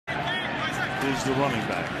is the running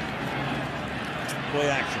back. Play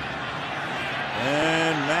action.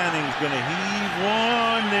 And Manning's going to heave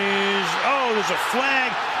one. There's a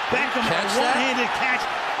flag. Beckham, a one-handed catch.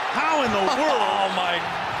 How in the world? Oh, my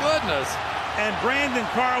goodness. And Brandon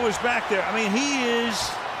Carr was back there. I mean, he is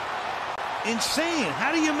insane.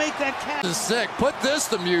 How do you make that catch? This is sick. Put this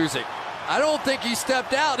to music. I don't think he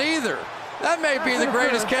stepped out either. That may be the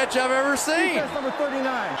greatest catch I've ever seen. Number 39.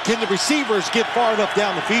 Can the receivers get far enough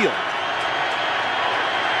down the field?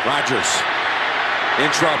 Rodgers in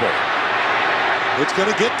trouble. It's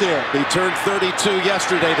going to get there. He turned 32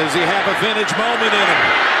 yesterday. Does he have a vintage moment in him?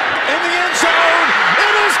 In the end zone.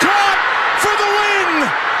 It is caught for the win.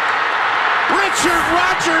 Richard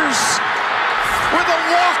Rodgers with a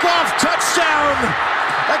walk-off touchdown.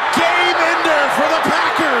 A game ender for the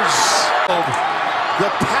Packers.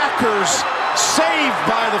 The Packers saved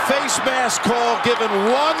by the face mask call, given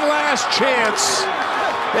one last chance.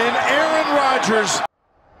 And Aaron Rodgers.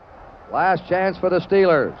 Last chance for the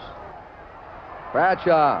Steelers.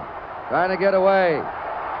 Bradshaw trying to get away.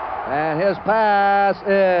 And his pass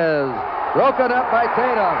is broken up by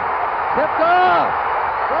Tatum. Tipped off.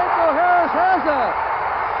 Franco Harris has it.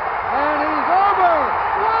 And he's over.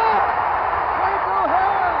 What? Franco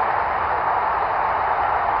Harris.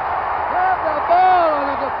 Grabbed the ball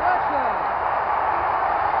on a deflection.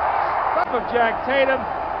 Of Jack Tatum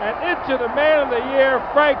and into the man of the year,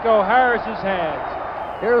 Franco Harris's hands.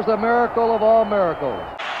 Here's the miracle of all miracles.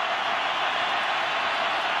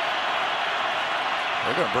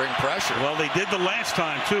 They're going to bring pressure. Well, they did the last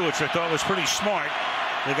time, too, which I thought was pretty smart.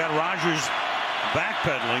 They got Rodgers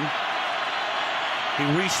backpedaling. He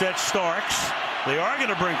resets Starks. They are going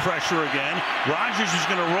to bring pressure again. Rodgers is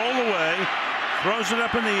going to roll away, throws it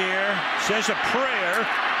up in the air, says a prayer,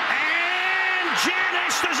 and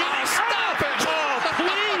Janis doesn't stop it! Oh,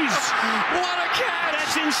 please! What a catch!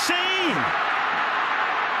 That's insane!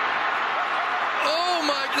 Oh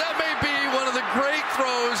my, that may be one of the great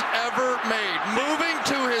throws ever made. Moving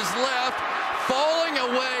to his left, falling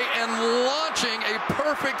away, and launching a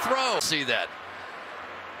perfect throw. See that?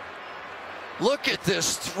 Look at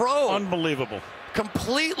this throw. Unbelievable.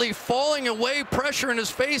 Completely falling away, pressure in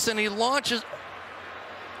his face, and he launches.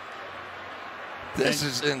 This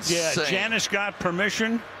is insane. Yeah, Janis got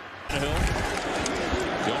permission. He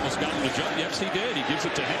almost got him to jump. Yes, he did. He gives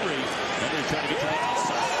it to Henry. Henry trying to get to the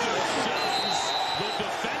outside. Shoves the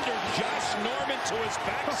defender, Josh Norman, to his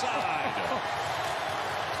backside.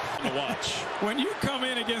 To watch. When you come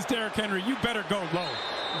in against Derrick Henry, you better go low.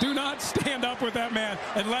 Do not stand up with that man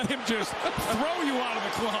and let him just throw you out of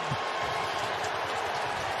the club.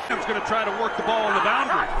 He's going to try to work the ball on the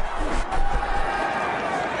boundary.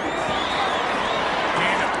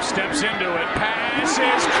 Tatum steps into it. Pass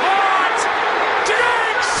is caught.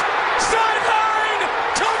 Diggs! Sideline!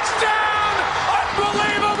 Touchdown!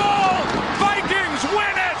 Unbelievable! Vikings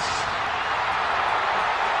win it!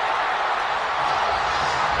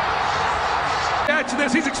 Catch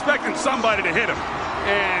this. He's expecting somebody to hit him.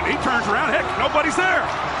 And he turns around. Heck, nobody's there.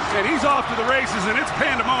 And he's off to the races, and it's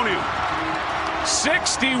pandemonium.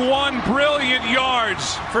 61 brilliant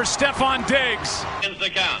yards for Stephon Diggs. The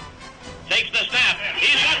count. Takes the snap.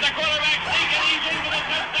 He's got the quarterback sneaking. He's in for the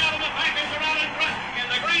touchdown, and the Packers are out in front. And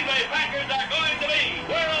the Green Bay Packers are going to be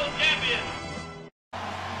world champions.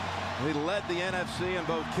 He led the NFC in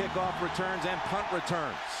both kickoff returns and punt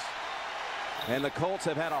returns. And the Colts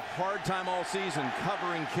have had a hard time all season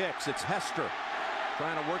covering kicks. It's Hester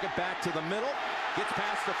trying to work it back to the middle. Gets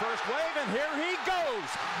past the first wave, and here he goes.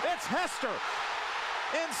 It's Hester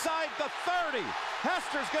inside the 30.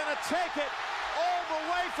 Hester's going to take it all the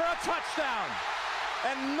way for a touchdown.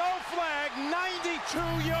 And no flag, 92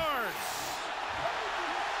 yards.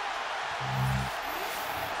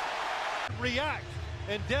 React.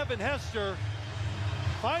 And Devin Hester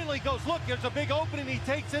finally goes, look, there's a big opening. He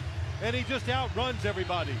takes it, and he just outruns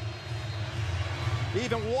everybody.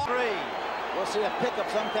 Even three. We'll see a pick of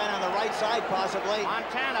some kind on the right side, possibly.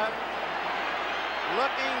 Montana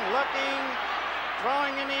looking,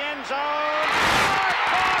 throwing in the end zone. Clark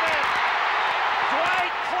caught it!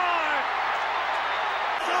 Dwight Clark!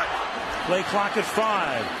 Play clock at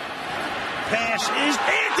 5. Pass is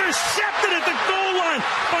intercepted at the goal line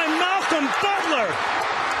by Malcolm Butler.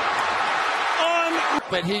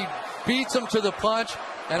 But he beats him to the punch,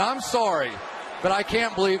 and I'm sorry, but I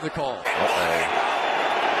can't believe the call.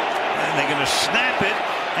 And they're going to snap it,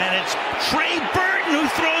 and it's Trey Burton who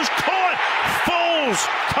throws caught. Foles,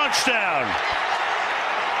 touchdown.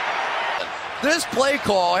 This play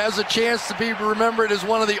call has a chance to be remembered as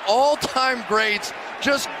one of the all-time greats,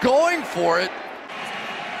 just going for it.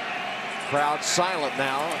 Crowd silent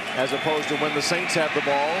now, as opposed to when the Saints have the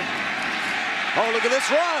ball. Oh, look at this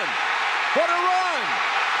run. What a run.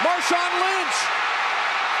 Marshawn Lynch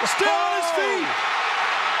still on his feet.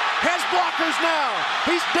 Has blockers now.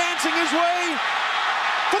 He's dancing his way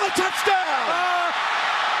for the touchdown.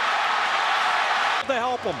 To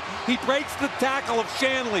help him. He breaks the tackle of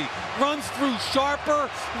Shanley, runs through Sharper,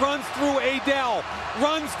 runs through Adele,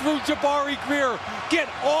 runs through Jabari Greer. Get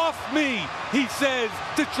off me, he says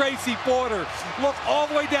to Tracy Porter. Look all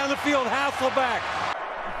the way down the field, Hasselbeck.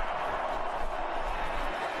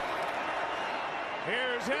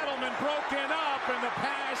 Here's Edelman broken up, and the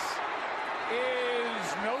pass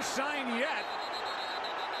is no sign yet.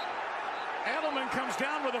 Edelman comes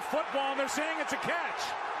down with a football, and they're saying it's a catch.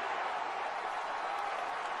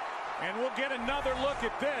 And we'll get another look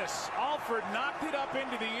at this. Alford knocked it up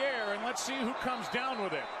into the air, and let's see who comes down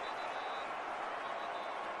with it.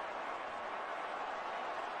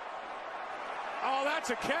 Oh, that's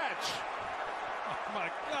a catch. Oh, my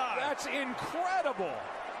God. That's incredible.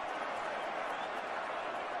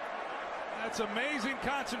 That's amazing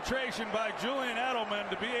concentration by Julian Edelman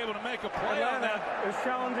to be able to make a play on that. Is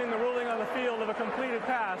challenging the ruling on the field of a completed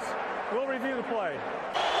pass. We'll review the play.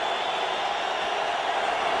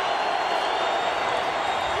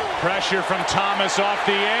 Pressure from Thomas off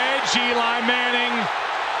the edge. Eli Manning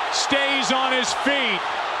stays on his feet.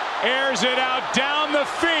 Airs it out down the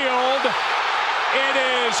field. It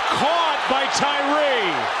is caught by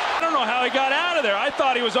Tyree. I don't know how he got out of there. I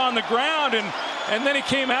thought he was on the ground, and then he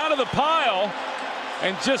came out of the pile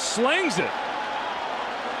and just slings it.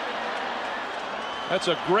 That's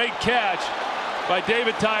a great catch by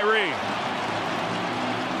David Tyree.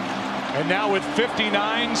 And now with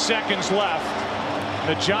 59 seconds left,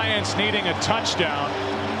 the Giants needing a touchdown.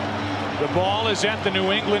 The ball is at the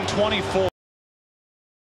New England 24.